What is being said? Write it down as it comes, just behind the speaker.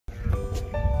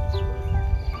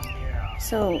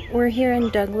So we're here in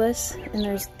Douglas, and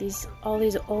there's all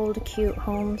these old cute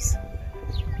homes.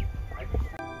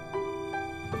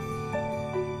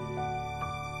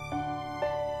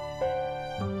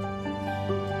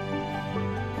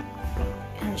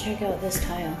 And check out this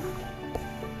tile.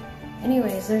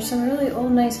 Anyways, there's some really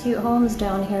old, nice, cute homes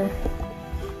down here.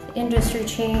 The industry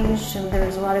changed, and there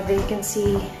was a lot of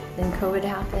vacancy. Then COVID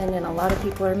happened, and a lot of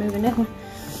people are moving in.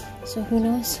 So who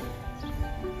knows?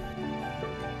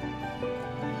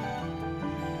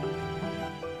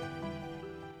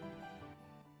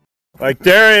 Like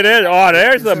there it is. Oh,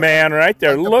 there's the man right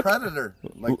there. Like Look. the predator.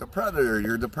 Like the predator.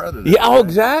 You're the predator. Yeah, oh,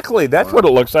 exactly. That's what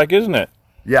it looks like, isn't it?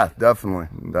 Yeah, definitely.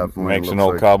 Definitely. Makes an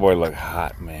old cowboy look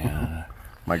hot, man.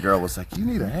 My girl was like, you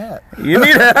need a hat. You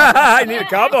need I need a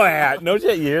cowboy hat. No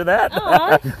shit, you hear that?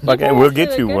 Okay, we'll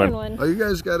get you one. Oh, you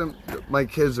guys got him. My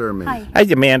kids are amazing. Hi,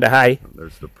 Amanda. Hi.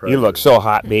 There's the predator. You look so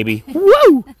hot, baby.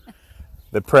 Woo!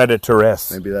 The predatoress.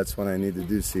 Maybe that's what I need to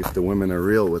do, see if the women are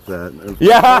real with that.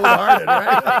 Yeah. Cold-hearted,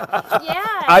 right?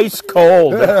 Yeah. Ice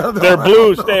cold. They're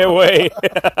blue. Stay away.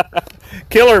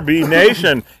 Killer Bee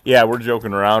Nation. Yeah, we're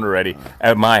joking around already.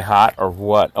 Am I hot or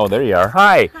what? Oh, there you are.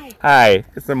 Hi. Hi. Hi.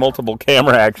 It's the multiple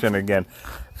camera action again.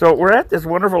 So we're at this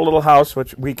wonderful little house,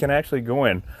 which we can actually go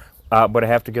in, but I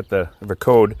have to get the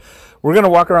code. We're going to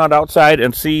walk around outside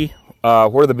and see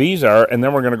where the bees are, and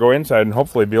then we're going to go inside and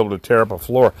hopefully be able to tear up a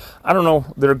floor. I don't know.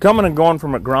 They're coming and going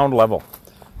from at ground level.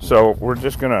 So we're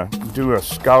just going to do a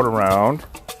scout around.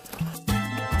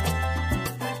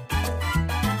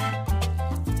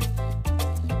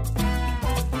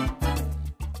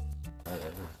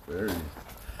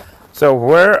 So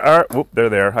where are... Whoop, they're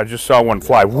there. I just saw one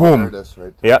fly. Whoom.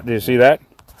 Right. Yeah, do you see that?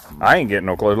 I ain't getting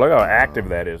no close. Look how active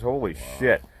that is. Holy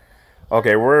shit.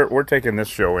 Okay, we're taking this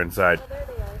show inside.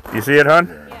 You see it, hon?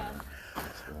 Yeah.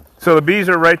 So the bees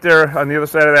are right there on the other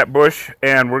side of that bush,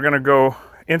 and we're going to go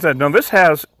inside. Now, this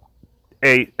has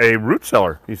a root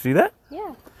cellar. You see that?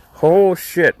 Yeah. Oh,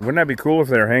 shit. Wouldn't that be cool if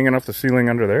they were hanging off the ceiling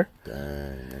under there?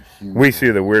 Dang, We see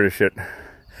the weirdest shit.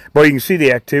 But you can see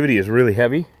the activity is really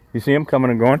heavy. You see them coming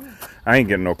and going? I ain't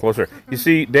getting no closer. You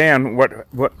see, Dan,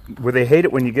 what they hate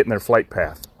it when you get in their flight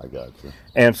path. I got you.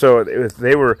 And so if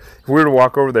we were to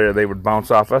walk over there, they would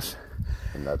bounce off us.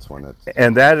 And that's when it's...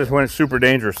 And that is when it's super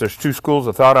dangerous. There's two schools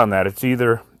of thought on that. It's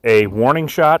either a warning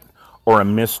shot or a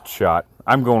missed shot.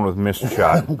 I'm going with missed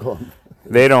shot.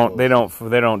 They don't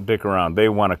dick around. They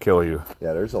want to kill you.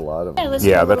 Yeah, there's a lot of them.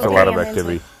 Yeah, that's a lot of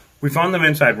activity. We found them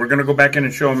inside. We're going to go back in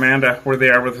and show Amanda where they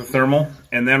are with the thermal,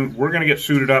 and then we're going to get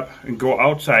suited up and go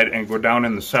outside and go down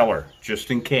in the cellar,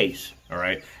 just in case, all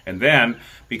right? And then,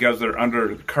 because they're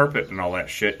under the carpet and all that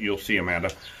shit, you'll see Amanda,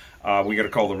 we got to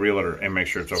call the realtor and make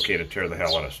sure it's okay to tear the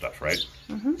hell out of stuff, right?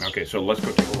 Mm-hmm. Okay, so let's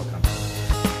go take a look.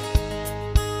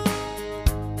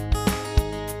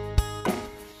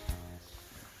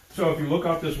 So if you look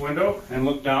out this window and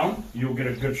look down, you'll get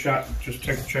a good shot. Just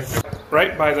take a check.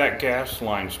 Right by that gas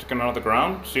line sticking out of the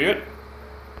ground. See it?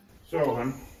 So,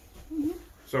 hon. Mm-hmm.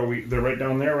 So they're right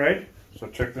down there, right? So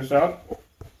check this out.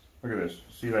 Look at this.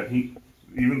 See that heat?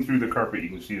 Even through the carpet, you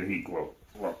can see the heat glow.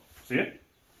 See it?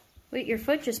 Wait, your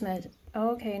foot just met. Oh,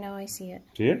 okay, now I see it.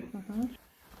 See it? Mm-hmm.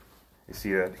 You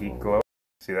see that heat glow?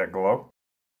 See that glow?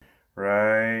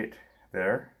 Right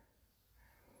there.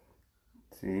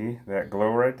 See that glow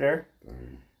right there?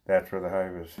 That's where the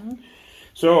hive is. Mm-hmm.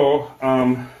 So,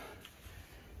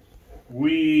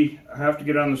 we have to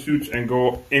get on the suits and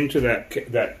go into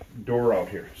that door out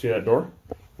here. See that door?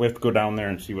 We have to go down there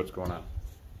and see what's going on.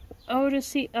 Oh, to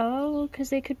see... Oh,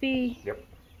 because they could be... Yep.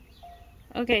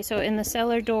 Okay, so in the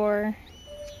cellar door...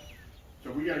 So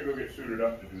we gotta go get suited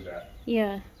up to do that.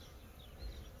 Yeah.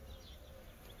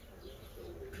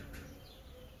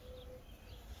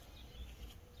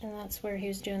 And that's where he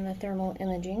was doing the thermal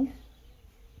imaging.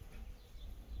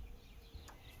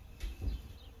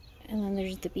 And then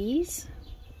there's the bees.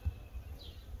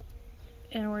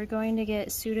 And we're going to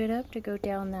get suited up to go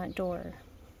down that door.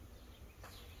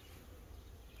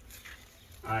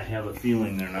 I have a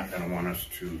feeling they're not going to want us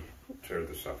to tear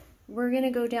this up. We're going to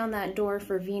go down that door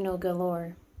for Vino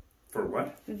Galore. For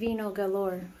what? Vino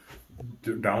Galore.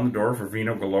 Down the door for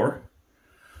Vino Galore?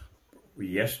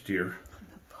 Yes, dear. I'm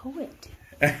a poet.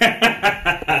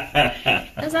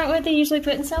 Is that what they usually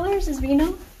put in cellars, is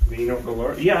Vino? Vino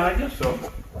Galore? Yeah, I guess so.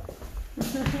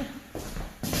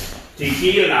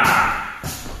 Tequila!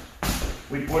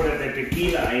 We put the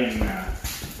tequila in.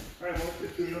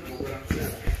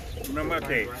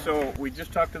 Okay, so we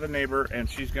just talked to the neighbor, and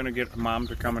she's going to get Mom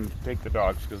to come and take the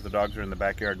dogs, because the dogs are in the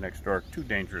backyard next door. Too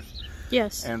dangerous.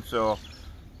 Yes. And so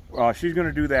she's going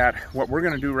to do that. What we're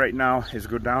going to do right now is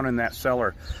go down in that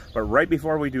cellar. But right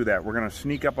before we do that, we're going to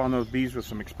sneak up on those bees with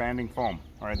some expanding foam.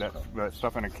 All right, that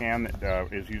stuff in a can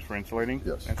that is used for insulating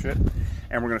and shit.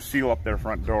 And we're going to seal up their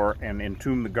front door and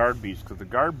entomb the guard bees, because the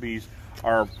guard bees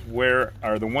are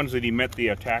the ones that emit the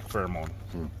attack pheromone.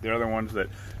 They're the ones that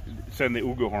send the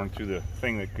ooga horn through the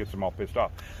thing that gets them all pissed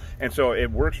off. And so it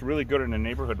works really good in a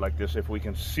neighborhood like this if we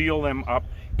can seal them up,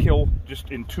 just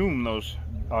entomb those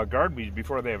guard bees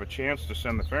before they have a chance to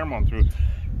send the pheromone through.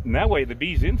 And that way the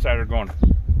bees inside are going,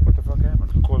 what the fuck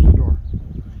happened? Close the door.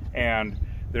 And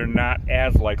they're not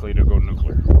as likely to go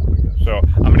nuclear. So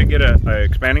I'm going to get a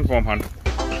expanding foam, hun.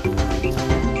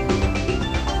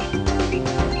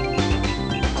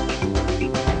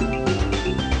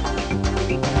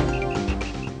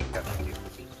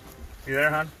 You there,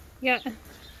 hon? Yeah.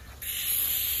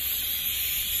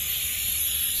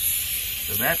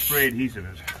 So that spray adhesive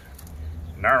is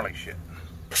gnarly shit.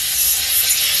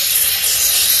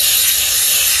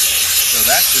 So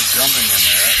that's just dumping in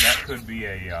there. That could be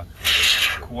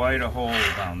quite a hole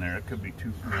down there. It could be a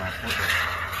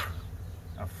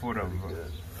foot of.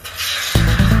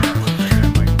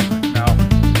 Now,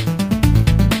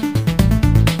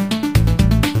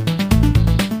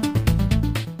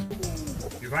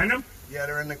 you find them? Yeah,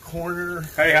 they're in the corner.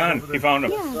 Hey, hon, you found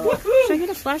them. Yeah. Should I get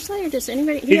a flashlight or just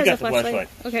anybody? He has got a the flashlight.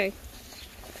 Okay.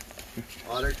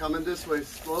 Oh, they're coming this way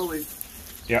slowly.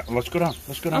 Yeah, let's go down.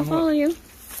 Let's go down. I'll follow you.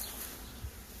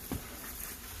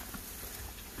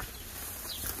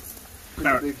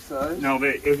 Now, Big size. no,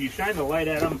 if you shine the light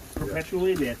at them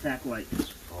perpetually, they attack light.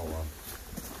 Oh, wow.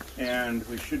 And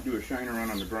we should do a shine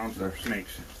around on the ground for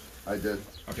snakes. I did.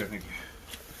 Okay, thank you.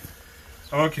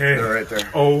 Okay. They're right there.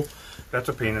 Oh, that's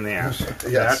a pain in the ass.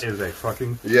 Yes. That is a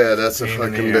fucking Yeah, that's a pain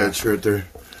in fucking the bitch right there.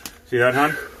 See that,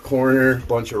 hon? Corner,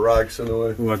 bunch of rocks in the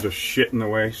way. Lots of shit in the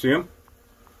way. See them?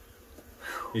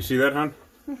 You see that, hon?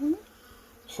 Mm-hmm.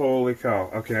 Holy cow.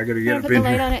 Okay, I gotta get up put in the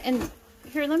light here. on it, and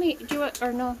here, let me do it,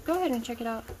 or no, go ahead and check it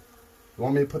out. You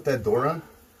want me to put that door on?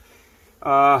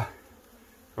 Oh,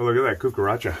 look at that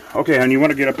cucaracha. Okay, hon, you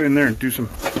want to get up in there and do some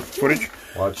footage?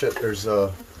 Watch it. There's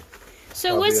So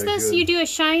what's this? good- You do a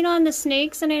shine on the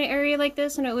snakes in an area like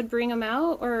this, and it would bring them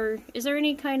out, or is there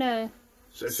any kind of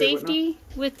Say what now? safety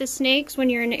with the snakes when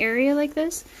you're in an area like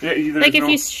this? Yeah, Like if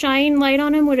you shine light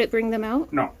on them, would it bring them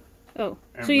out? No. Oh,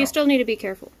 so No. you still need to be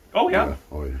careful. Oh, yeah.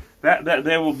 Oh, yeah. That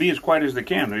they will be as quiet as they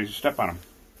can. They just step on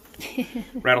them.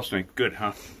 Rattlesnake, good,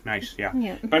 huh? Nice, yeah.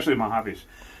 Yeah. Especially Mojaves.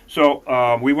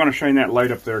 So we want to shine that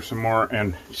light up there some more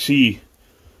and see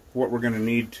what we're going to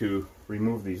need to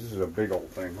remove these. This is a big old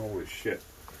thing. Holy shit.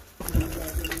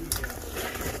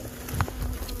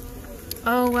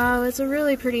 Oh wow, it's a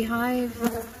really pretty hive.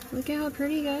 Look at how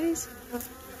pretty, guys.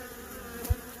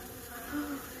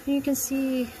 You can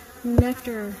see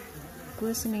nectar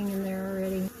glistening in there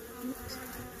already.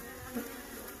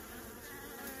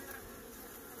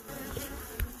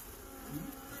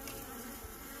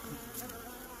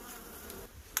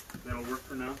 That'll work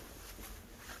for now.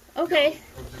 Okay.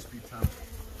 It'll just be time.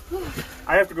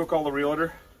 I have to go call the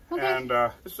realtor. Okay. And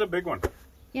this is a big one.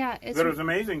 Yeah, it's That was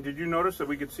amazing. Did you notice that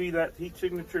we could see that heat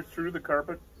signature through the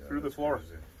carpet, through the floor?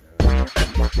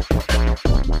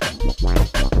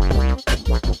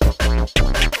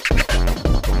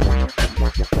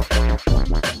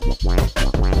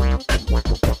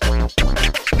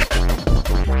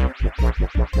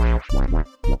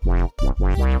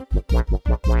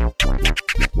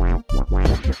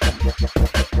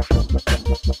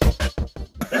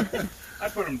 I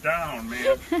put him down,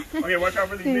 man. Okay, watch out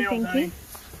for these nails, Thank honey. you.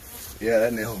 Yeah,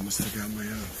 that nail must have got my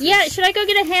Yeah, should I go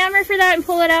get a hammer for that and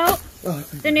pull it out? Oh, I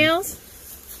think The nails?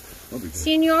 that'll be good.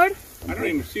 Senor? I don't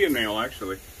even see a nail,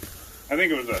 actually. I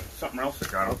think it was something else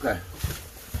that got him. Okay.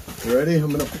 You ready?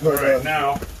 I'm gonna put. All right,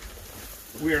 now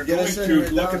we are Get going us in to here,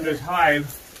 look down at this hive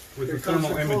with Here the comes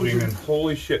thermal the imaging, closure. and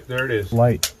holy shit, there it is.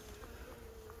 Light.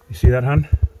 You see that, hon?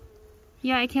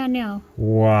 Yeah, I can now.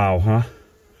 Wow, huh?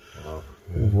 Wow.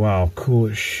 Wow, cool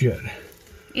as shit.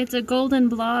 It's a golden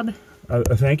blob.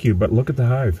 Thank you, but look at the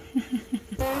hive.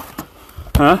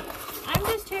 Huh? I'm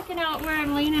just checking out where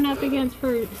I'm leaning up against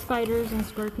for spiders and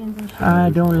scorpions and shit. I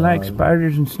don't like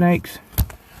spiders and snakes.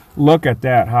 Look at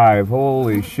that hive.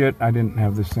 Holy shit, I didn't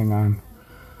have this thing on.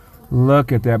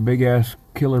 Look at that big ass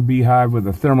killer beehive with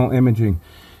the thermal imaging.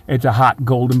 It's a hot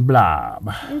golden blob.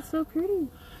 It's so pretty.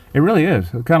 It really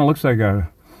is. It kind of looks like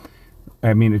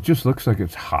I mean, it just looks like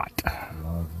it's hot.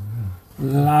 A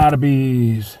lot of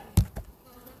bees.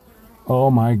 Oh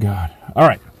my God. All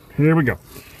right, here we go.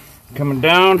 Coming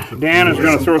down. Dan is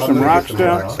going to throw some rocks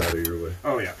down. Rocks out of your way.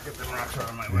 Oh yeah, get them rocks out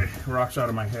of my way. Rocks out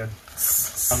of my head.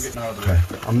 I'm getting out of the way.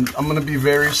 I'm gonna be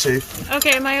very safe.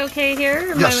 Okay, am I okay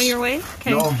here? Am I on your way?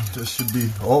 Okay. No, this should be.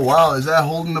 Oh wow, is that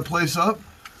holding the place up?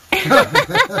 Yeah,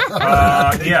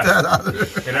 That out of there.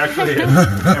 it actually is.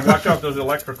 And watch out those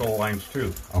electrical lines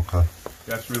too. Okay.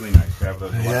 That's really nice to have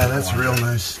those. Yeah, that's lines. real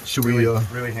nice. Should Really, we?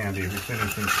 really handy. If you're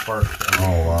anything sparks.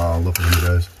 Oh wow, look at you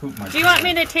guys. Do you want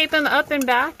me to tape them up and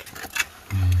back?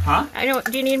 Huh?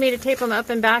 Do you need me to tape them up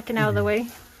and back and out of the way?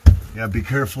 Yeah, be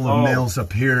careful of nails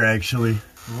up here. Actually,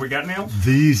 We got nails?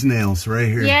 these nails right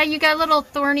here. Yeah, you got little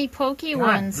thorny, pokey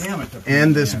ones. Damn it.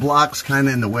 And this block's kind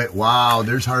of in the way. Wow,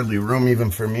 there's hardly room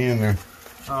even for me in there.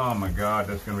 Oh my God,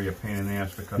 that's gonna be a pain in the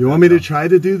ass to cut. You want me to try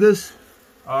to do this?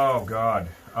 Oh God.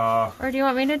 Or do you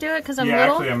want me to do it because I'm Yeah,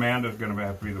 little? actually, Amanda's gonna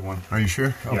have to be the one. Are you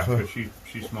sure? Yeah, Okay. because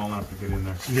she's small enough to get in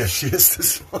there. Yeah, she is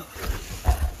this one.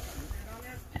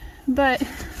 But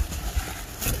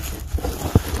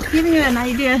give you an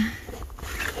idea.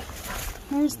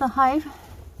 Here's the hive,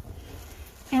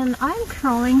 and I'm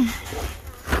crawling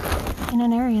in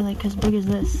an area like as big as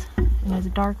this and as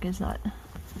dark as that.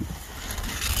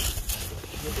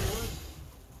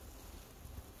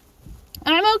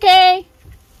 I'm okay.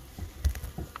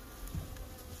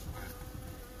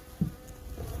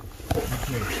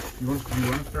 Okay, you want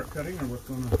to start cutting or what's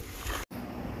going on?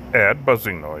 Add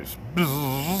buzzing noise.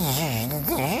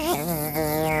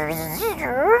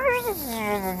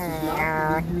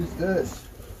 Use this.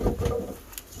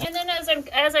 And then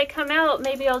as I come out,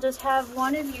 maybe I'll just have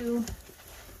one of you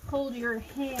hold your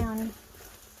hand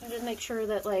and just make sure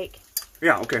that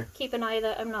Yeah, okay. keep an eye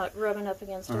that I'm not rubbing up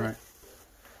against it. All right.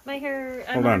 My hair,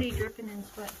 I'm Hold on. already dripping in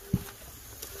sweat.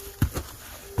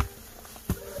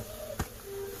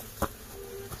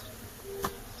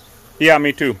 Yeah,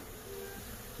 me too.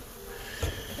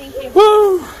 Thank you.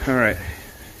 Woo! All right.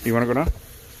 You want to go down?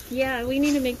 Yeah, we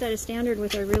need to make that a standard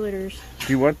with our realtors.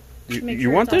 Do you want? Make You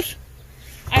sure want it's this?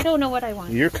 I don't know what I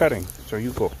want. You're cutting, so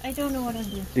you go. I don't know what I'm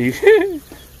doing. Do you?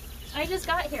 I just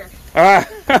got here. I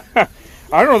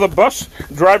don't know. The bus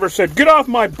driver said, "Get off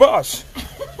my bus."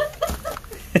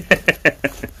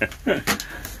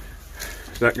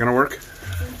 Is that gonna work?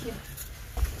 Thank you.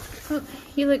 Oh,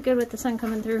 you look good with the sun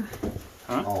coming through.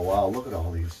 Huh? Oh wow, look at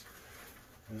all these.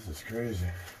 This is crazy.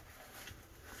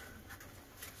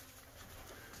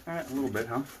 A little bit,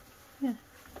 huh? Yeah.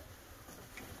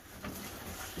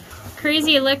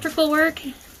 Crazy electrical work.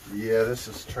 Yeah, this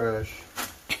is trash.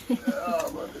 Oh,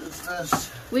 what is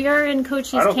this? We are in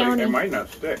Cochise I don't think County. it might not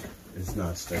stick. It's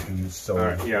not sticking. It's so. All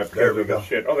right. Yeah. There we go.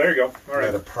 Shit. Oh, there you go. All I had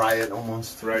right. to pry it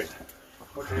almost. Right.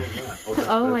 What the hell is that?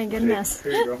 Oh my goodness.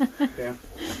 Here you go. Yeah.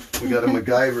 We got a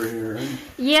MacGyver here, right?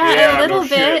 Yeah, Yeah, a little no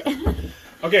bit.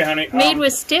 Okay, honey. Made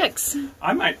with sticks.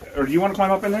 I might. Or do you want to climb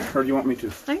up in there, or do you want me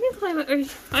to? I can climb up. Or,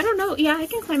 I don't know. Yeah, I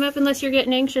can climb up unless you're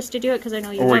getting anxious to do it because I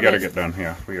know you Oh, love we gotta it. get done.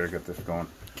 Yeah, we gotta get this going.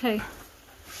 Okay.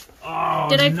 Oh,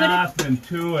 Did I put it- nothing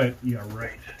to it. You're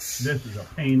right. This is a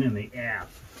pain in the ass.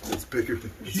 It's bigger,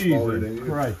 it's smaller than Jesus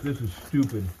you. Christ, this is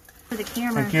stupid. For the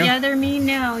camera. Thank you. Yeah, they're mean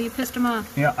now. You pissed them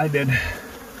off. Yeah, I did.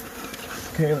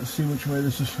 Okay, let's see which way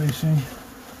this is facing.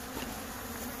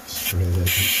 Straight at it.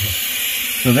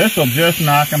 So this will just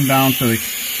knock them down, so they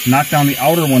knock down the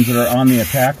outer ones that are on the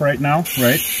attack right now,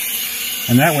 right?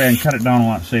 And that way I can cut it down a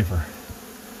lot safer.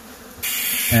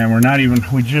 And we're not even,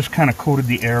 we just kind of coated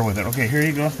the air with it. Okay, here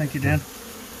you go. Thank you, Dan.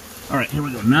 All right, here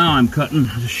we go. Now I'm cutting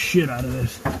the shit out of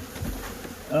this.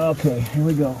 Okay, here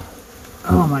we go.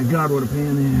 Oh my God, what a pain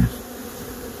in the ass.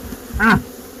 Ah!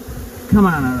 Come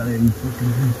on out of there, you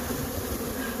fucking thing.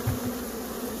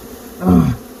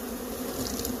 Oh.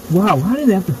 Wow, why do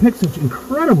they have to pick such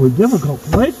incredibly difficult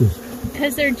places?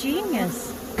 Because they're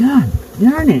genius. God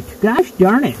darn it. Gosh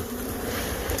darn it.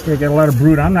 I got a lot of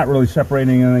brood. I'm not really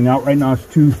separating anything out right now. It's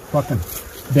too fucking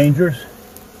dangerous.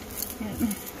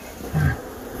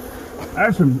 I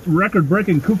have some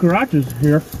record-breaking cucarachas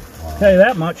here. Tell you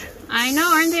that much. I know.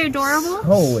 Aren't they adorable?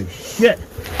 Holy shit.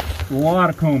 A lot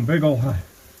of comb. Big old hive.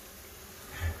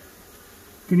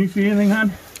 Can you see anything,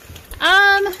 hon?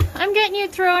 I'm getting you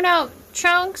throwing out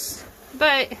chunks,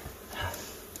 but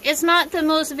it's not the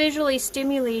most visually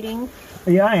stimulating.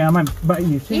 Yeah, I am. But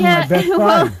you see Yeah, my best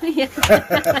well, side. yeah.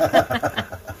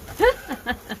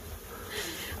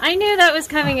 I knew that was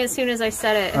coming as soon as I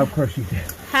said it. Of course you did.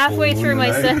 Halfway through my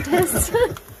Woman, sentence.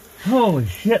 Holy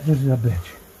shit, this is a bitch.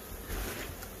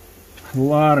 A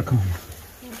lot of comb.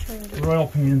 Royal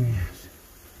pain in the ass.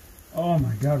 Oh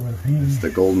my God, what a pain in It's the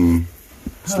the golden.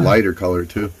 It's lighter color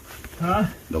too. Huh?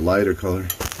 The lighter color.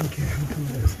 Okay, I'll come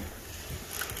with this.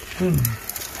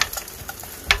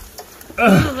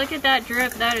 Ooh, look at that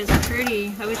drip. That is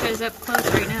pretty. I wish I was up close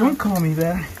right now. Don't call me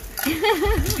that.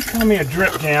 Call me a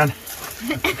drip, Dan.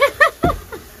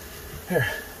 Here.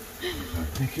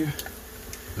 Thank you.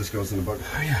 This goes in the bucket.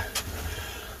 Oh, yeah.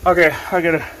 Okay, I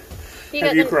gotta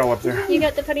have you crawl up there. You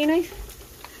got the putty knife?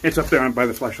 It's up there by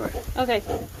the flashlight. Okay.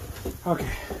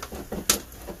 Okay.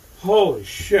 Holy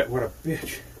shit, what a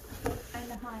bitch.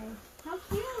 How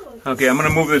cute. Okay, I'm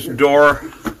gonna move this door.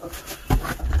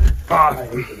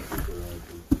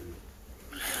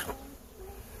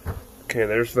 Okay,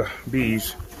 there's the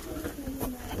bees.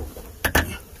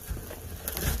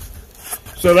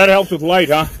 So that helps with light,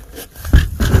 huh?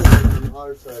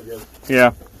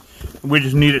 Yeah. We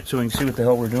just need it so we can see what the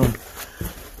hell we're doing.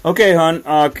 Okay, hon.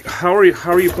 How are you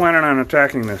planning on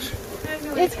attacking this?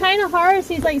 It's kind of hard.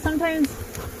 He's like, sometimes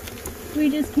we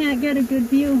just can't get a good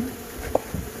view.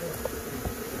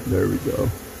 There we go.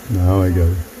 Now I got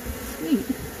it. Sweet.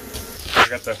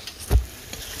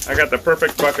 I got the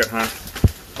perfect bucket, hon.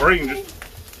 Or you can just.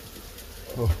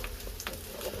 Oh.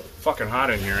 Fucking hot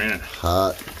in here, ain't it?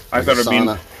 Hot. I thought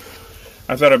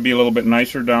it'd be a little bit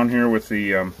nicer down here with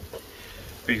the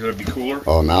because it'd be cooler.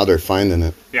 Oh, now they're finding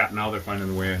it. Yeah, now they're finding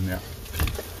the way in. Yeah.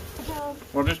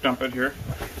 We'll just dump it here,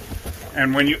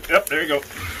 and when you there you go.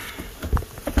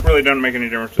 Really doesn't make any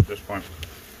difference at this point.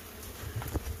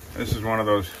 This is one of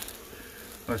those.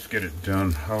 Let's get it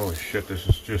done. Holy shit, this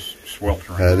is just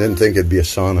sweltering. I didn't think it'd be a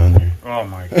sauna in there. Oh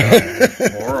my god,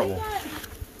 it's horrible.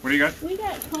 What do you got? We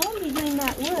got comb behind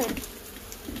that wood.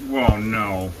 Whoa,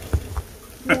 no.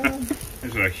 Yeah.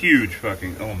 This is a huge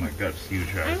fucking, oh my god, it's huge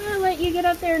house. I'm going to let you get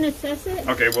up there and assess it.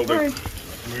 Okay, we'll do.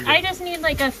 I just need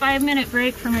like a 5-minute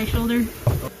break for my shoulder.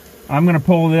 I'm going to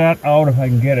pull that out if I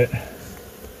can get it.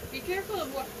 Be careful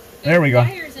of what. There we go.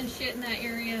 Wires and shit in that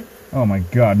area. Oh my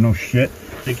god, no shit.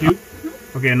 Thank you.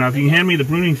 Okay, now if you can hand me the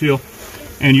pruning seal,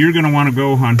 and you're going to want to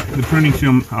go, hon, the pruning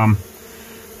seal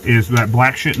is that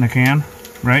black shit in the can,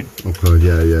 right? Okay,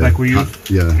 yeah. Like we use?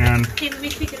 Yeah. And Okay, let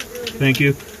me speak it really good. thank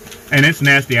you. And it's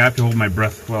nasty. I have to hold my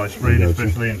breath while I spray it,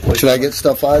 especially in place. Should I get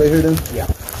stuff out of here then? Yeah.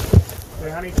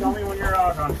 Hey, honey, tell me when you're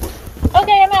out, hon.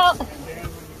 Okay, I'm out. Dan,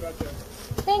 when you got that.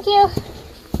 Thank you.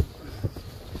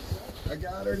 I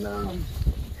got her now.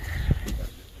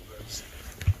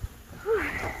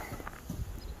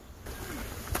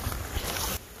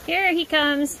 Here he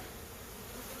comes.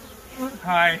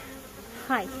 Hi.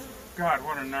 Hi. God,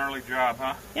 what a gnarly job,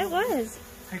 huh? It was.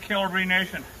 Hey, Killer Bee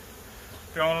Nation.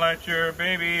 Don't let your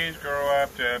babies grow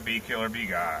up to be killer bee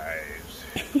guys.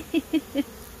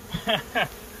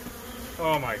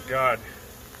 Oh my god.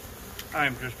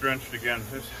 I'm just drenched again.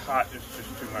 This hot is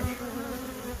just too much.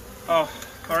 Oh,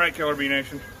 alright, Killer Bee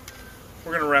Nation.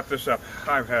 We're going to wrap this up.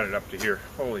 I've had it up to here.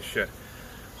 Holy shit.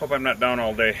 Hope I'm not down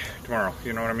all day tomorrow.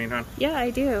 You know what I mean, hon? Yeah,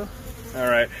 I do.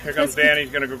 Alright, here comes Danny.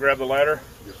 He's going to go grab the ladder.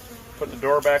 Put the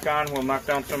door back on. We'll knock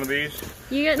down some of these.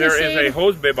 You get There is a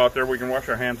hose bib out there we can wash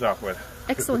our hands off with.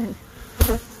 Excellent.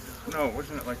 No,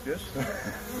 wasn't it like this?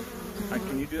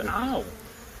 Can you do that? Ow!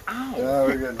 Ow! Yeah,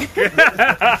 we're good.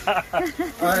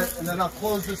 Alright, and then I'll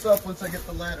close this up once I get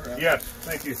the ladder out. Yes,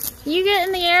 thank you. You get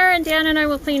in the air and Dan and I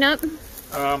will clean up.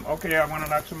 Okay, I want to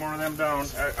knock some more of them down.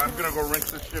 I'm going to go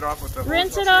rinse this shit off with the hose.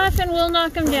 Rinse it off and we'll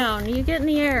knock them down. You get in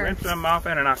the air. Rinse them off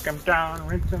and knock them down.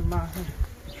 Rinse them off.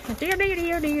 Dear, dear,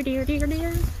 dear, dear, dear, dear,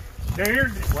 dear. There,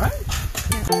 what?